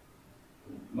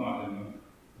 Not in the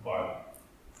Bible.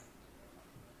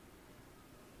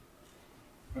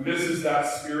 And this is that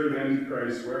spirit of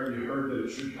Antichrist, where you heard that it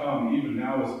should come, even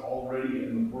now is already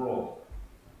in the world.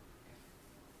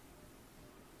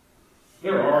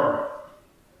 There are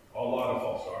a lot of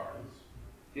false doctrines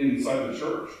inside the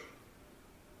church.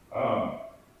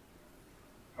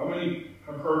 How many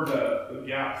have heard the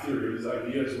gap theory, these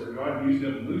ideas where God used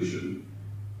evolution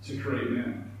to create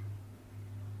man?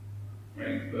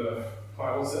 Right? The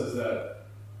Bible says that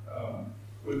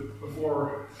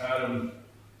before Adam,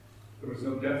 there was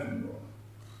no death in the world.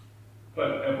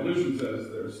 But evolution says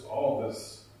there's all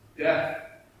this death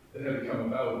that had to come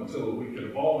about until we could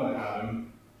evolve in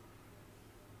Adam.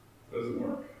 It doesn't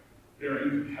work. They're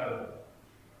incompatible.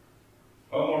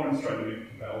 Well, Mormons try to make it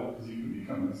compatible because you can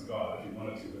become as God if you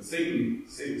wanted to. But Satan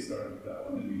started with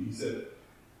that one. And he said,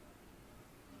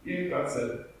 God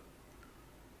said,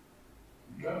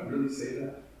 did God really say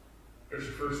that? There's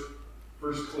your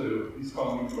first clue. He's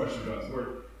calling into question God's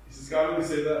word. He says, God really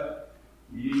say that?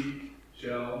 Ye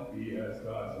shall be as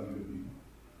God's own good people.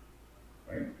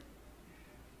 Right?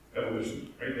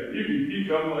 Evolution. Right there. You can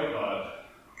become like God.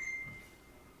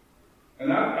 And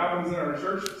that happens in our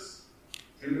churches.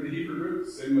 Same with the Hebrew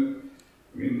roots. Same with,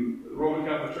 the Roman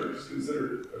Catholic Church is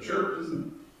considered a church, isn't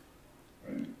it?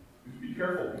 Right? You have to be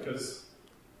careful because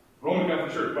Roman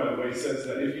Catholic Church, by the way, says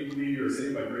that if you believe you are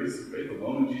saved by grace and faith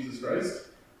alone in Jesus Christ,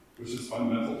 which is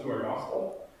fundamental to our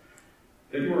gospel,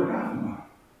 then you are anathema.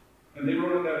 And they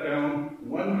wrote that down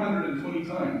 120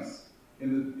 times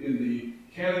in the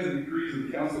Canons and Decrees of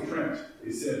the Council of Trent.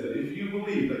 They said that if you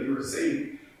believe that you are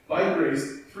saved by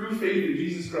grace through faith in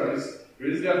Jesus Christ,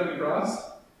 through his death on the cross,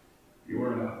 you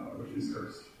are anathema, which is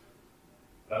cursed.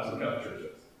 That's what the Catholic Church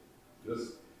says.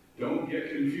 Just don't get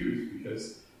confused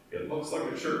because it looks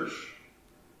like a church.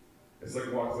 It's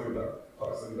like walks like a duck,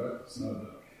 talks like a duck, it's not a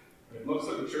duck. It looks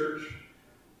like a church,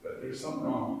 but there's something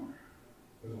wrong there.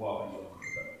 There's a lot of things wrong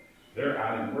with that. They're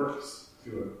adding works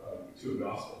to a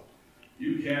gospel.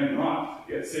 You cannot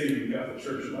get saved in the Catholic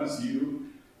Church unless you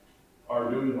are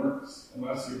doing works.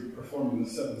 Unless you're performing the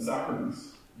 7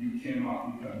 sacraments, you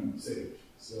cannot become saved.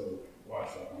 So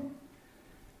watch that one.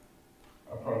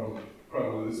 I'll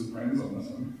probably lose some friends on this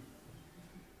one.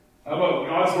 How about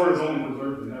God's word is only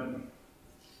preserved in heaven?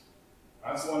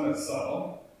 That's one that's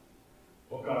subtle.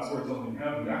 Well, God's word is only in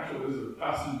heaven. Actually, there's a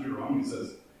passage in Deuteronomy that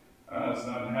says, it's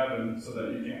not in heaven so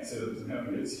that you can't say that it's in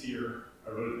heaven. It's here.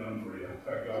 I wrote it down for you. In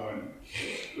fact, God went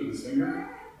with his finger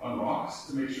on rocks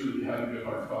to make sure that you had a good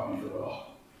hard copy for a while.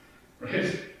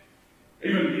 Right?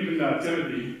 Even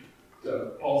Timothy,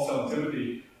 Paul's telling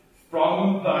Timothy,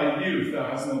 from thy youth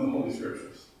thou hast known the Holy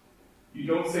Scriptures. You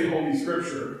don't say Holy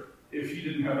Scripture if you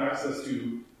didn't have access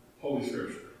to Holy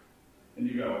Scripture. And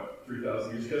you got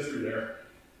 3,000 years of history there.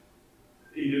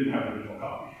 He didn't have an original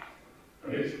copy.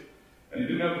 Right? And he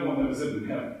didn't have the one that was in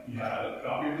heaven. He had a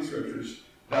copy of the Scriptures.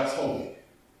 That's holy.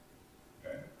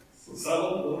 Okay? So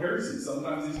subtle little heresy.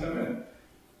 Sometimes these come in.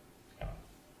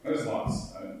 There's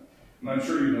lots. I'm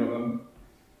sure you know them.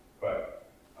 But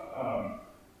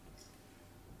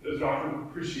there's doctrine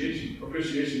of propitiation.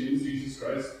 Propitiation means Jesus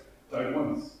Christ died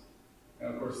once.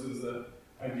 And of course, there's the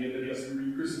idea that he has to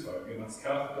be crucified. Again, that's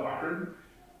Catholic doctrine.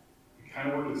 It kind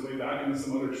of worked its way back into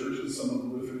some other churches, some of the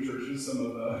Lutheran churches, some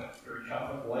of the very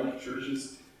Catholic-like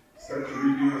churches start to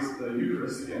redo the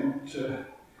Eucharist again.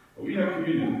 We have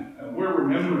communion, and we're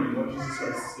remembering what Jesus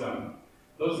Christ has done.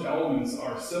 Those elements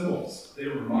are symbols. They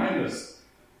remind us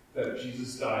that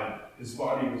Jesus died. His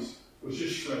body was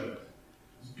just shredded.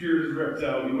 His beard was ripped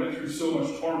out. He went through so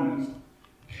much torment,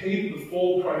 paid the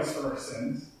full price for our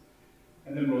sins,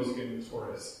 and then rose again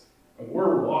victorious. And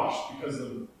we're washed because of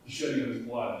the shedding of his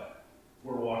blood.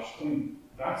 We're washed clean.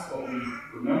 That's what we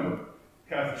remember.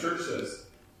 The Catholic Church says,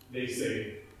 they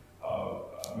say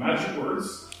magic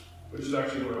words, which is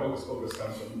actually where hocus pocus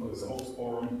comes from. There's a hocus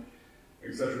pocus,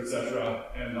 etc., etc.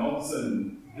 And all of a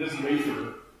sudden, this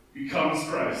wafer becomes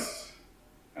Christ.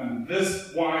 And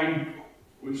this wine,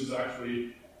 which is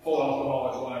actually full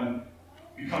alcoholic wine,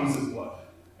 becomes his blood.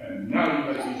 And now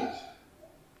you gotta eat it.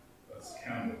 That's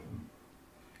cannibalism.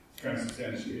 It's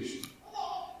transubstantiation.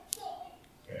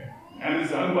 Okay. And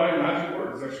it's done by magic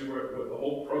words. It's actually where the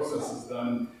whole process is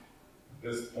done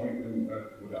at this point, and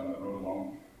go down that road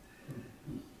along.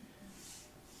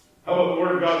 How about the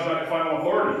Word of God is not your final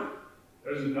authority?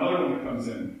 There's another one that comes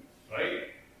in, right?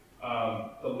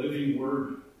 The living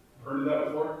Word. Heard of that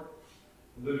before?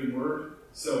 The living Word.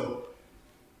 So,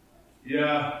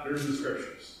 yeah, there's the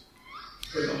Scriptures.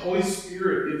 But the Holy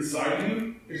Spirit inside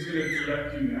you is going to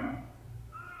direct you now.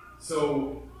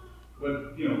 So,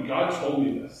 God told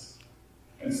me this.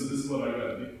 And so this is what I got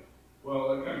to do.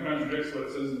 Well, that kind of contradicts what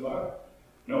it says in the Bible.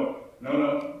 No.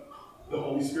 The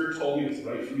Holy Spirit told me it's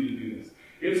right for me to do this.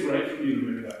 It's right for me to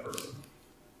marry that person.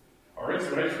 Or it's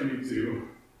right for me to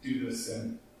do this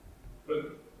sin.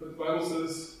 But the Bible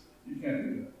says you can't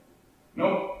do that.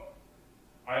 No.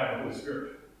 I have the Holy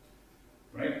Spirit.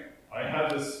 Right? I had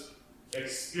this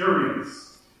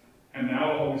experience. And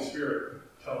now the Holy Spirit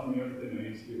tells me everything I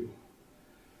need to do.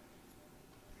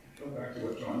 Go back to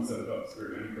what John said about the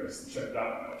Spirit of Antichrist and check that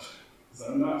one out. Because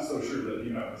I'm not so sure that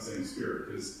you have the same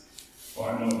Spirit. Because,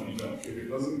 I know that you don't. If it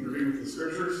doesn't agree with the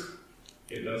Scriptures,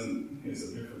 it doesn't. It's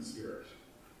a different Spirit.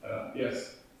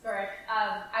 Yes? Sorry.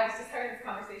 I was just having this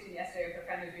conversation yesterday with a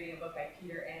friend who's reading a book by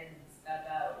Peter Enns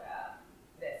about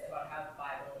about how the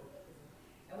Bible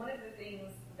is. And one of the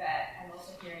things that I'm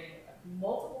also hearing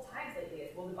multiple times lately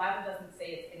is, well, the Bible doesn't say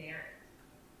it's inerrant.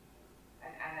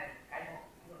 And I don't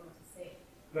know what to say.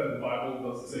 That the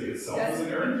Bible doesn't say itself is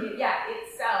inerrant? Yeah,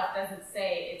 itself doesn't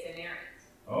say it's inerrant.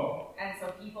 Oh. And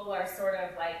so people are sort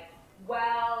of like,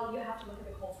 well, you have to look at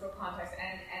the cultural context,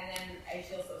 and then I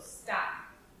feel so stuck.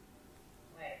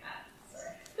 Like,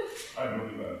 sorry. I know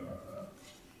you better about that.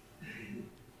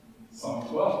 Psalm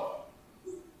 12.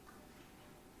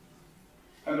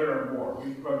 And there are more.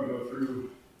 We can probably go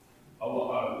through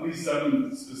at least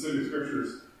 7 specific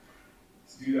scriptures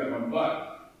to do that one.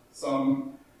 But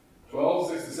Psalm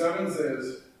 12, 6-7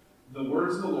 says, the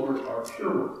words of the Lord are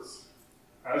pure words,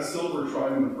 as silver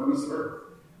tried in the furnace of earth,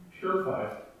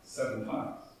 purified 7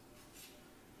 times.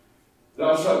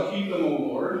 Thou shalt keep them, O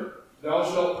Lord. Thou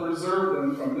shalt preserve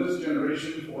them from this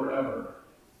generation forever.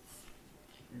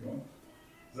 Here you go.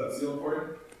 Is that sealed for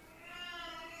you?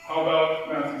 How about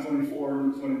Matthew 24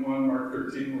 and 21, Mark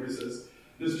 13, where he says,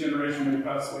 this generation may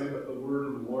pass away, but the word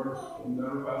of the Lord will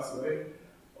never pass away?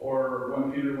 Or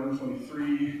 1 Peter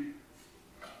 1:23.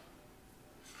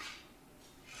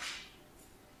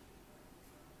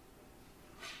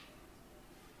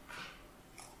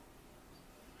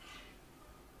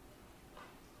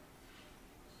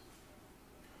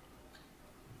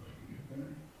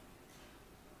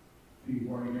 Being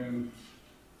born again,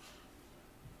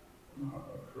 not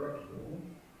corruptible.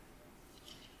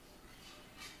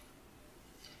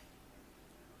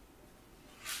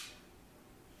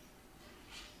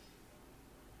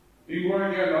 Being born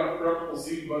again, not of corruptible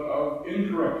seed, but of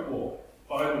incorruptible,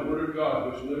 by the word of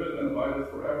God, which liveth and abideth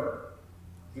forever.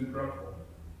 It's incorruptible.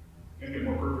 Can't get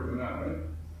more perfect than that, right?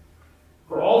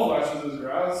 For all flesh is as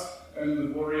grass, and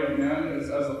the glory of man is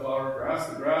as the flower of grass.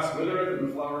 The grass withereth, and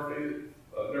the flower fadeth,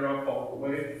 thereof falleth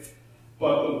away.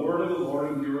 But the word of the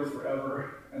Lord endureth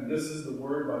forever, and this is the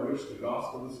word by which the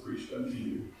gospel is preached unto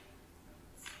you.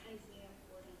 Isaiah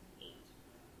 48.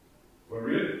 Want to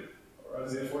read it? Or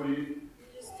Isaiah 48? You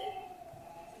just did.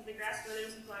 The grass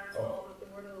withers and flowers fall, but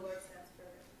the word of the Lord stands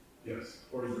forever. Yes,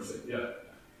 40%. Yeah.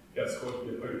 Yes, Cody.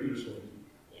 Yeah, Peter's Cody.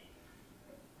 Yeah.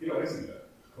 You know, I see that.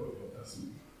 Cody, Old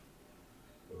Testament.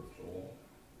 Joel.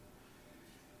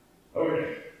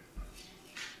 Okay.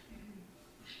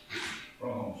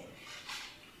 Wrong church.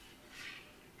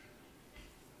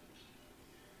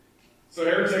 So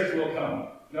heretics will come.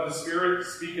 Now the Spirit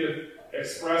speaketh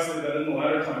expressly that in the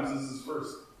latter times, this is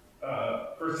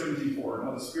 1 Timothy 4.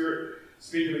 Now the Spirit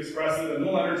speaketh expressly that in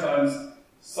the latter times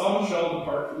some shall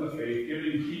depart from the faith,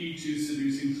 giving heed to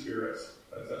seducing spirits.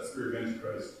 That's that spirit of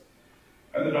Antichrist.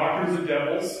 And the doctrines of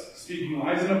devils, speaking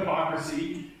lies and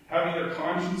hypocrisy, having their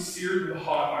conscience seared with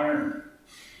hot iron.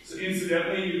 So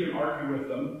incidentally, you can argue with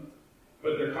them,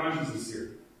 but their conscience is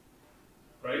seared.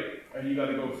 Right? And you got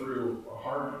to go through a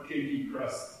hard, cakey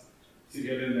crust to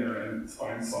get in there and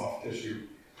find soft tissue.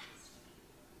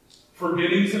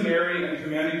 Forbidding to marry and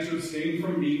commanding to abstain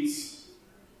from meats.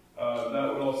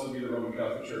 That would also be the Roman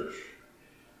Catholic Church.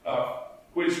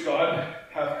 Which God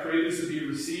hath created to be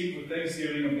received with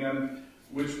thanksgiving of them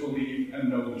which believe and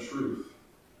know the truth.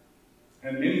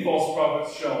 And many false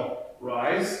prophets shall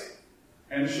rise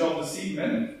and shall deceive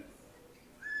many.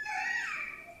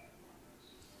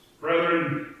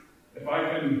 Brethren, if I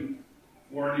can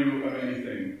warn you of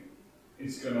anything,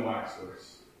 it's going to wax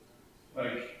worse.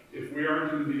 Like, if we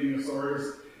aren't in the beginning of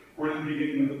sorrows, we're in the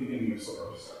beginning of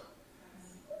sorrows.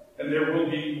 And there will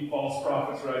be false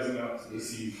prophets rising up to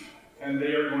deceive. And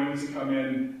they are going to come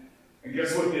in, and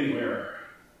guess what they wear?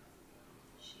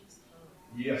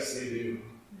 Yes, they do.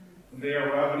 They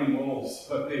are ravening wolves,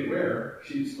 but they wear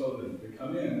sheep's clothing. They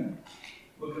come in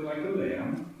looking like a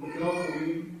lamb, looking all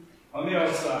clean on the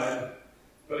outside,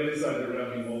 but inside they're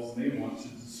ravening wolves, and they want to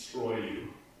destroy you.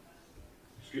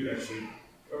 You could actually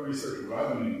go research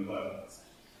ravening in the Bible.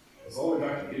 It's all the way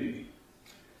back to Gideon.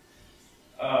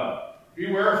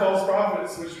 Beware of false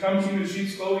prophets, which come to you in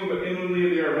sheep's clothing, but inwardly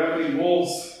they are ravening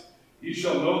wolves. You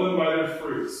shall know them by their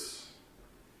fruits.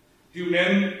 Do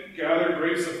men gather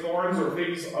grapes of thorns or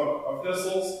figs of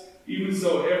thistles? Even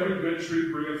so, every good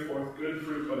tree bringeth forth good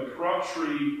fruit, but a corrupt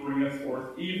tree bringeth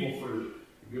forth evil fruit.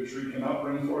 A good tree cannot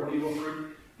bring forth evil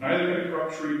fruit, neither can a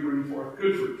corrupt tree bring forth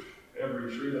good fruit.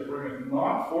 Every tree that bringeth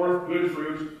not forth good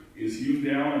fruit is hewn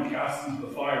down and cast into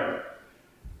the fire.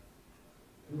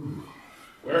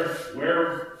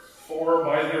 Wherefore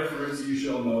by their fruits you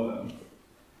shall know them.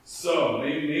 So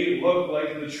they may look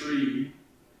like the tree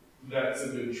that's a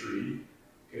good tree.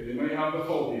 Okay, they may have the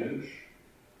foliage.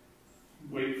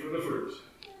 Wait for the fruit.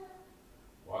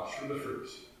 Watch for the fruit.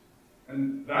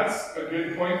 And that's a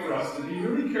good point for us to be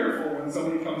really careful when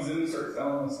somebody comes in and starts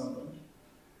telling us something.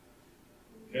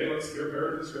 Okay, let's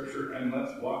compare it to Scripture and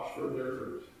let's watch for their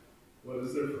fruit. What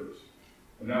is their fruit?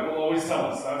 And that will always tell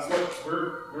us. That's what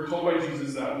we're told by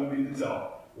Jesus, that will be the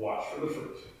tell. Watch for the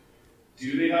fruit.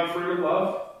 Do they have fruit of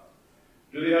love?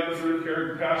 Do they have the fruit of care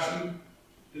and compassion?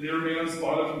 Do they remain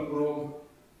unspotted from the world?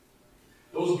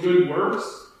 Those good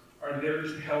works are there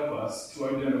to help us to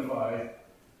identify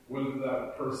whether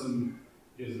that person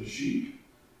is a sheep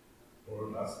or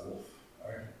if that's a wolf.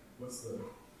 What's the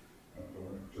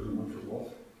German word for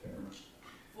wolf?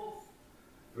 Wolf.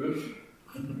 Wolf.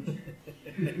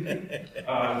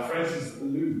 French is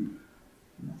loup.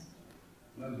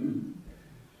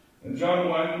 And John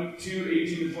 1, 2,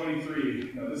 18 to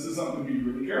 23. Now this is something to be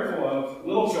really careful of.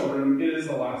 Little children, it is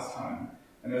the last time.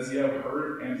 And as ye have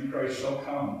heard, Antichrist shall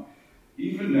come.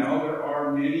 Even now there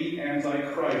are many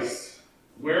antichrists,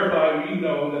 whereby we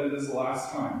know that it is the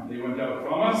last time. They went out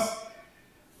from us,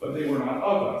 but they were not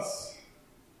of us.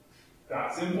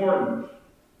 That's important.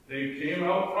 They came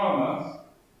out from us,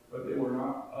 but they were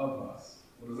not of us.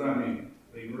 What does that mean?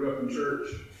 They grew up in church.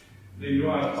 They knew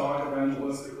how to talk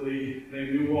evangelistically. They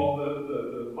knew all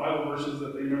the Bible verses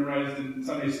that they memorized in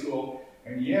Sunday school.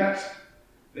 And yet,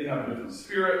 they have a different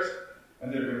spirit,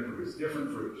 and they're going to produce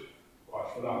different fruit. Watch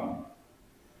for that one.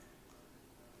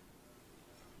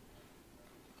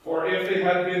 For if they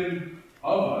had been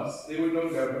of us, they would no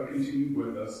doubt have continued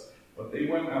with us. But they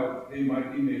went out, they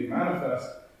might be made manifest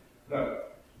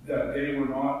that they were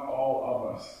not all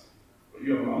of us. But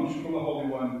you have an unction from the Holy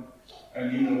One,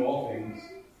 and you know all things.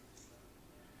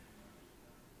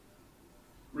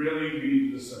 Really, we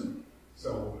need to discern.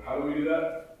 So, how do we do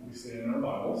that? We stay in our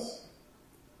Bibles.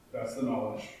 That's the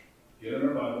knowledge. Get in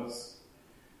our Bibles.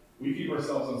 We keep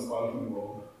ourselves unspotted from the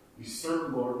world. We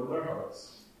serve the Lord with our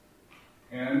hearts.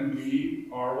 And we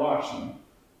are watching,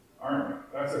 aren't we?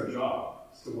 That's our job,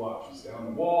 is to watch. We stay on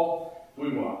the wall, we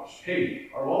watch. Hey,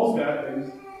 are walls bad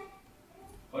things?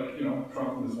 Like,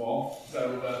 Trump and his wall, is that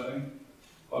a bad thing?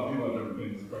 A lot of people have different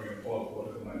opinions. They're probably going to pull out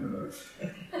political nightmare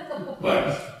there. But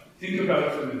think about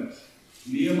it for a minute.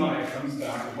 Nehemiah comes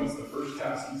back, and what's the first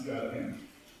task he's got at hand?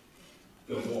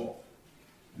 Build a wall.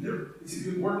 And it's a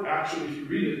good work, actually, if you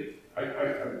read it. I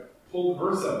pulled the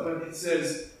verse up, but it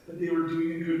says that they were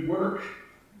doing a good work.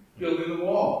 Building the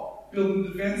wall, building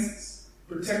defenses,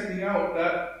 protecting out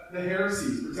the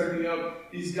heresies, protecting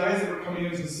out these guys that were coming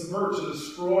in to subvert, to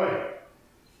destroy.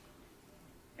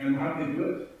 And how did they do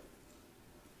it?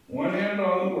 One hand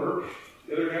on the work,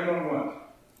 the other hand on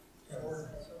what?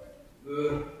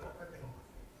 The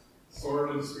sword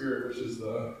of the Spirit, which is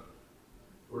the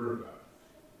Word of God.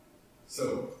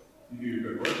 So, you do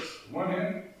your good works with one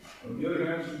hand, and with the other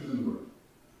hand, you do the Word.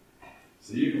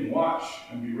 So you can watch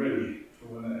and be ready for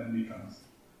when the enemy comes.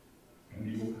 And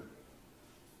he will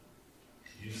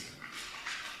use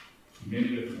many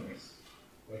different ways,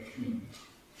 like community.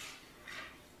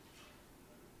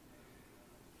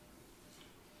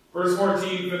 Verse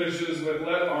 14 finishes with,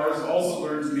 let ours also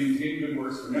learn to maintain good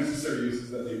works for necessary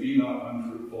uses, that they be not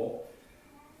unfruitful.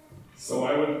 So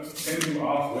I would end you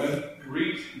off with,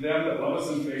 greet them that love us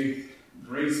in faith,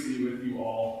 grace be with you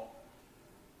all.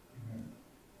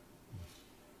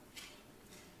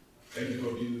 Thank you,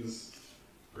 Lord Jesus,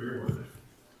 for your word.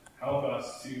 Help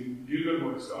us to do good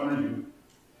works, to honor you,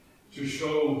 to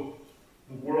show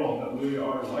the world that we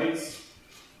are lights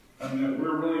and that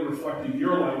we're really reflecting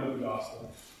your light of the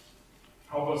gospel.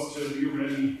 Help us to be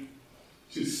ready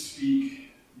to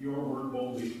speak your word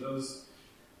boldly to those.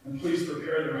 And please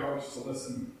prepare their hearts to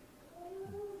listen.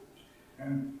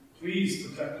 And please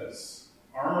protect us.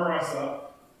 Armor us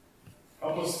up.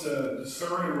 Help us to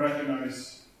discern and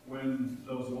recognize when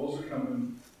those woes are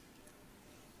coming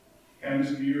and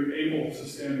to be able to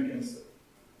stand against it.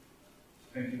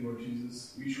 Thank you, Lord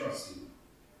Jesus. We trust you.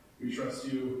 We trust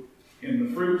you in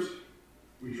the fruit.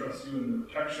 We trust you in the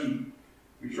protection.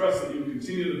 We trust that you will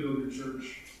continue to build your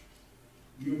church.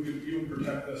 You will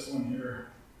protect this one here.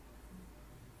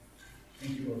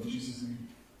 Thank you, Lord, in Jesus' name.